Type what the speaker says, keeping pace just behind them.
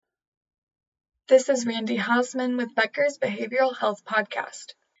This is Randi Haseman with Becker's Behavioral Health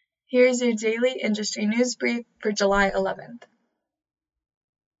Podcast. Here's your daily industry news brief for July 11th.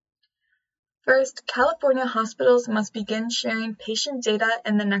 First, California hospitals must begin sharing patient data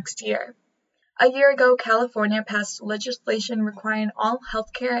in the next year. A year ago, California passed legislation requiring all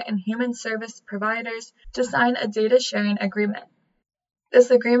healthcare and human service providers to sign a data sharing agreement. This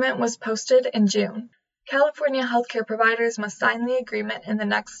agreement was posted in June. California healthcare providers must sign the agreement in the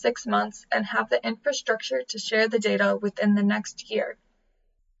next 6 months and have the infrastructure to share the data within the next year.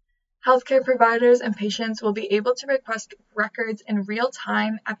 Healthcare providers and patients will be able to request records in real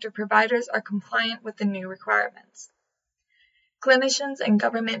time after providers are compliant with the new requirements. Clinicians and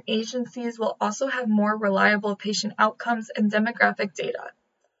government agencies will also have more reliable patient outcomes and demographic data.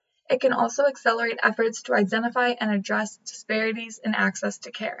 It can also accelerate efforts to identify and address disparities in access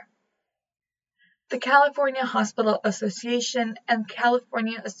to care. The California Hospital Association and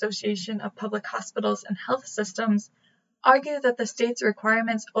California Association of Public Hospitals and Health Systems argue that the state's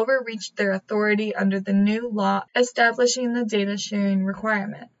requirements overreached their authority under the new law establishing the data sharing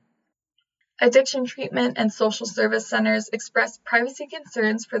requirement. Addiction treatment and social service centers expressed privacy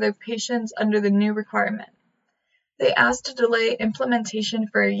concerns for their patients under the new requirement. They asked to delay implementation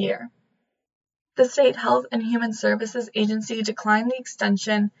for a year. The State Health and Human Services Agency declined the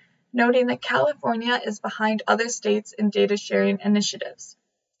extension, noting that California is behind other states in data sharing initiatives.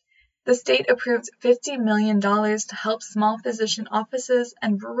 The state approved $50 million to help small physician offices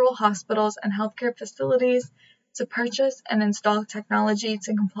and rural hospitals and healthcare facilities to purchase and install technology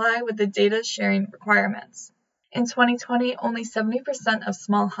to comply with the data sharing requirements. In 2020, only 70% of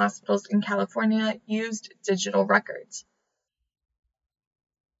small hospitals in California used digital records.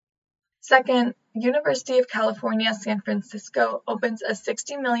 Second, University of California, San Francisco opens a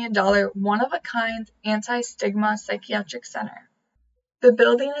 $60 million one-of-a-kind anti-stigma psychiatric center. The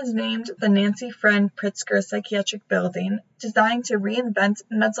building is named the Nancy Friend Pritzker Psychiatric Building, designed to reinvent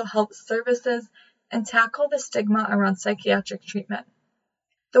mental health services and tackle the stigma around psychiatric treatment.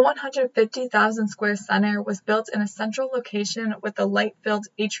 The 150,000 square center was built in a central location with a light-filled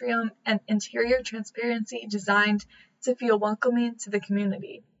atrium and interior transparency designed to feel welcoming to the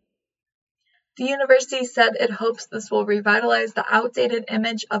community. The university said it hopes this will revitalize the outdated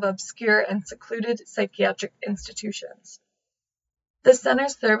image of obscure and secluded psychiatric institutions. The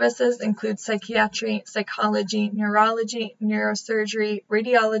center's services include psychiatry, psychology, neurology, neurosurgery,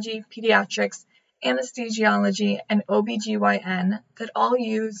 radiology, pediatrics, anesthesiology, and OBGYN that all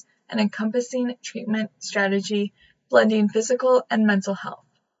use an encompassing treatment strategy blending physical and mental health.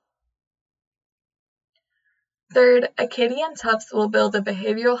 Third, Acadia and Tufts will build a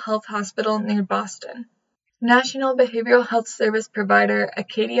behavioral health hospital near Boston. National behavioral health service provider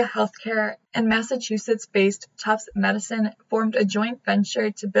Acadia Healthcare and Massachusetts-based Tufts Medicine formed a joint venture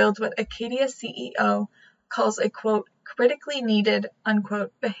to build what Acadia CEO calls a, quote, critically needed,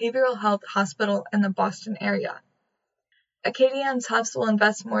 unquote, behavioral health hospital in the Boston area. Acadia and Tufts will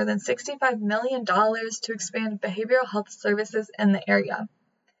invest more than $65 million to expand behavioral health services in the area.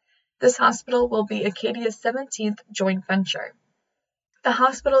 This hospital will be Acadia's 17th joint venture. The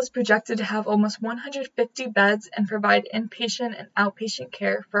hospital is projected to have almost 150 beds and provide inpatient and outpatient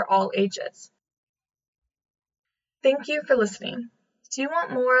care for all ages. Thank you for listening. Do you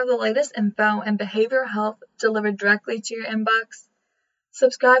want more of the latest info and behavioral health delivered directly to your inbox?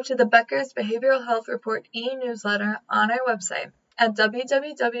 Subscribe to the Becker's Behavioral Health Report e-newsletter on our website at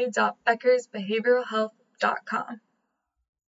www.beckersbehavioralhealth.com.